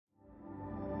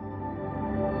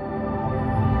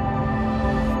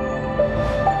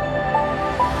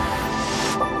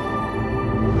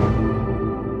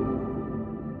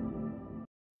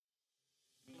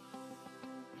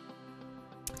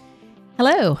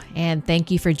Hello, and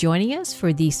thank you for joining us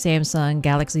for the Samsung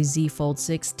Galaxy Z Fold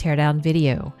 6 teardown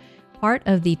video, part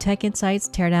of the Tech Insights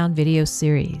teardown video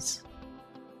series.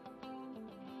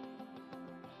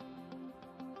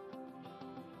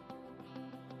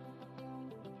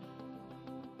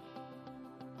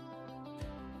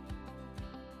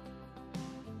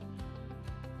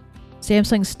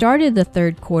 Samsung started the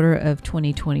third quarter of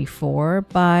 2024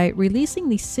 by releasing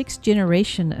the 6th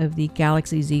generation of the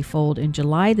Galaxy Z Fold in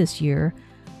July this year,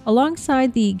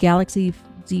 alongside the Galaxy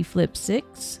Z Flip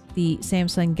 6, the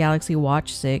Samsung Galaxy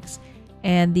Watch 6,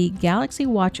 and the Galaxy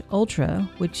Watch Ultra,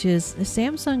 which is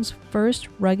Samsung's first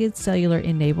rugged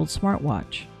cellular-enabled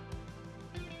smartwatch.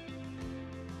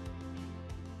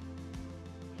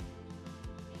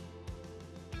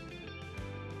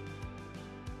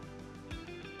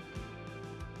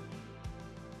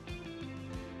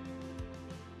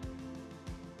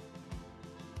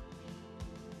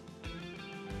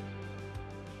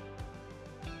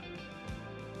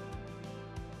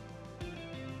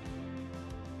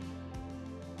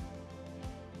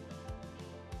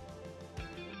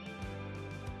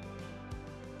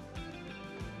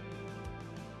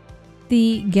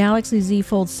 The Galaxy Z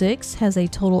Fold 6 has a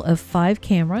total of 5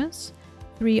 cameras,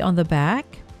 3 on the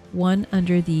back, 1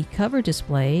 under the cover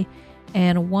display,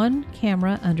 and 1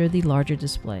 camera under the larger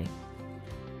display.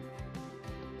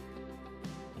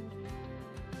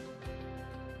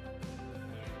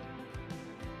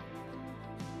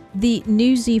 The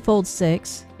new Z Fold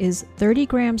 6 is 30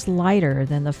 grams lighter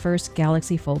than the first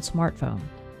Galaxy Fold smartphone.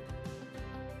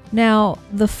 Now,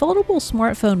 the foldable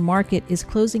smartphone market is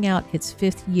closing out its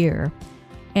 5th year,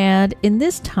 and in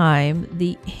this time,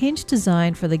 the hinge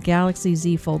design for the Galaxy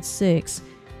Z Fold 6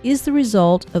 is the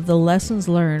result of the lessons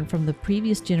learned from the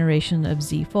previous generation of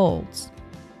Z Folds.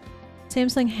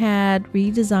 Samsung had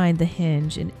redesigned the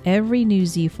hinge in every new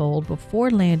Z Fold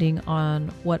before landing on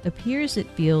what appears it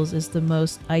feels is the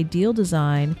most ideal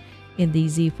design in the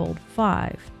Z Fold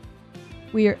 5.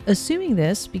 We are assuming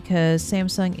this because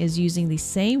Samsung is using the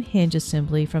same hinge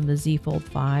assembly from the Z Fold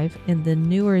 5 in the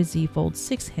newer Z Fold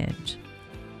 6 hinge.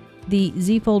 The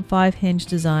Z Fold 5 hinge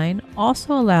design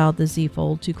also allowed the Z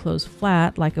Fold to close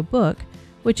flat like a book,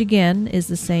 which again is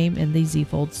the same in the Z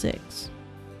Fold 6.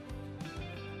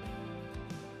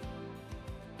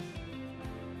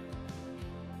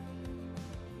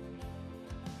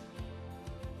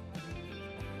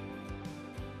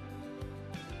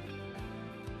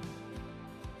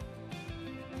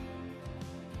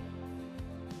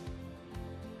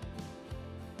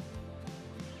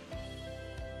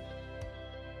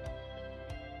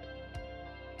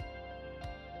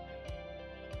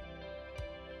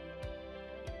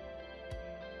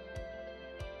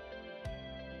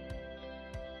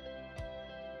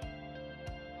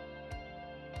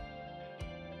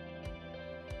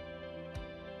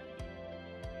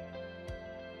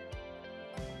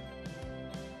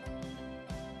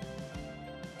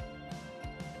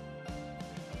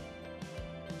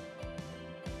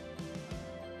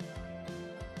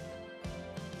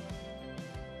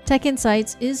 Tech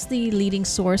Insights is the leading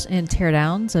source in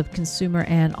teardowns of consumer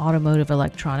and automotive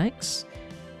electronics.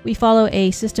 We follow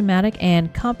a systematic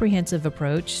and comprehensive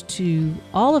approach to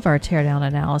all of our teardown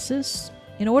analysis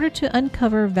in order to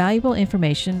uncover valuable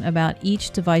information about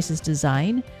each device's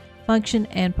design, function,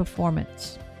 and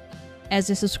performance. As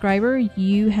a subscriber,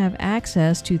 you have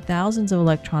access to thousands of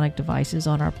electronic devices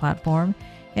on our platform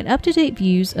and up-to-date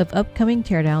views of upcoming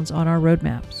teardowns on our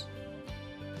roadmaps.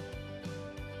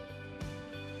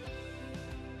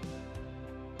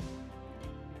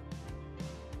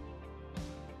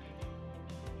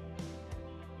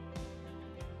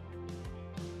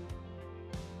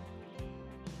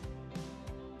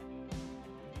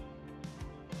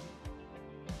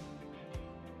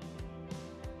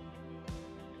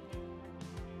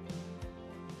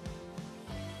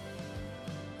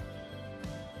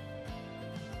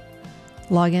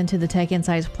 Log into the Tech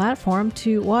Insights platform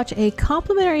to watch a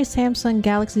complimentary Samsung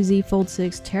Galaxy Z Fold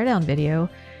 6 teardown video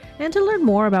and to learn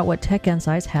more about what Tech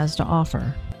Insights has to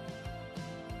offer.